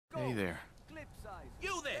Hey there.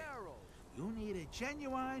 You there! You need a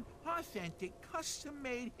genuine, authentic,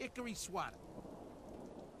 custom-made hickory swatter.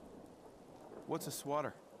 What's a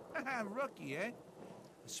swatter? Rookie, eh?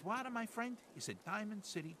 A swatter, my friend, is a Diamond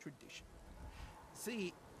City tradition.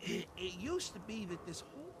 See, it used to be that this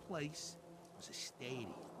whole place was a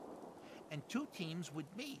stadium. And two teams would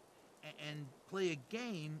meet and play a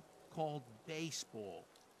game called baseball.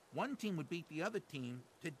 One team would beat the other team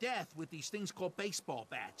to death with these things called baseball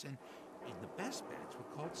bats, and the best bats were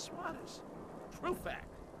called swatters. True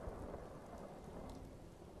fact.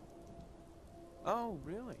 Oh,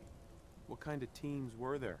 really? What kind of teams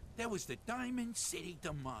were there? There was the Diamond City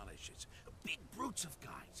Demolishers, big brutes of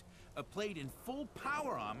guys, played in full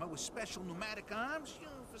power armor with special pneumatic arms,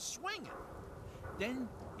 for swinging. Then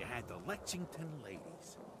you had the Lexington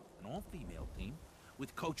Ladies, an all-female team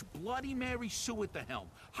with Coach Bloody Mary Sue at the helm,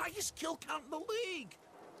 highest kill count in the league.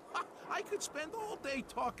 I could spend all day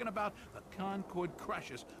talking about the Concord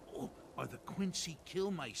Crushers or the Quincy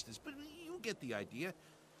Killmeisters, but you get the idea.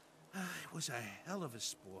 It was a hell of a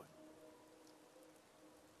sport.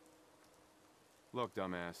 Look,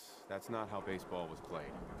 dumbass, that's not how baseball was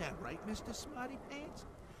played. That right, Mr. Smarty Pants?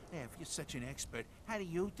 Yeah, if you're such an expert, how do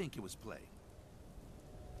you think it was played?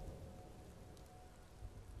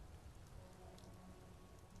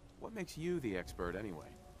 What makes you the expert anyway?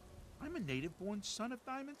 I'm a native-born son of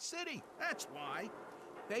Diamond City. That's why.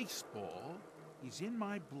 Baseball is in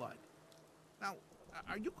my blood. Now,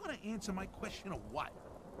 are you going to answer my question or what?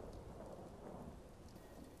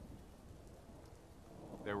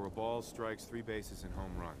 There were balls, strikes, 3 bases, and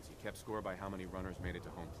home runs. You kept score by how many runners made it to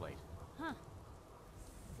home plate. Huh.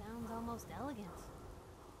 Sounds almost elegant.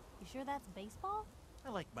 You sure that's baseball?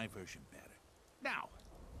 I like my version better. Now,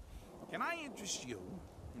 can I interest you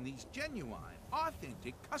in these genuine,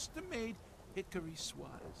 authentic, custom-made hickory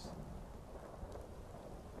swatters?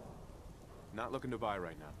 Not looking to buy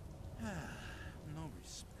right now. No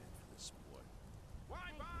respect for the sport.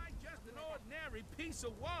 Why buy just an ordinary piece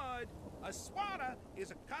of wood? A swatter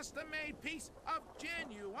is a custom-made piece of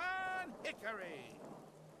genuine hickory.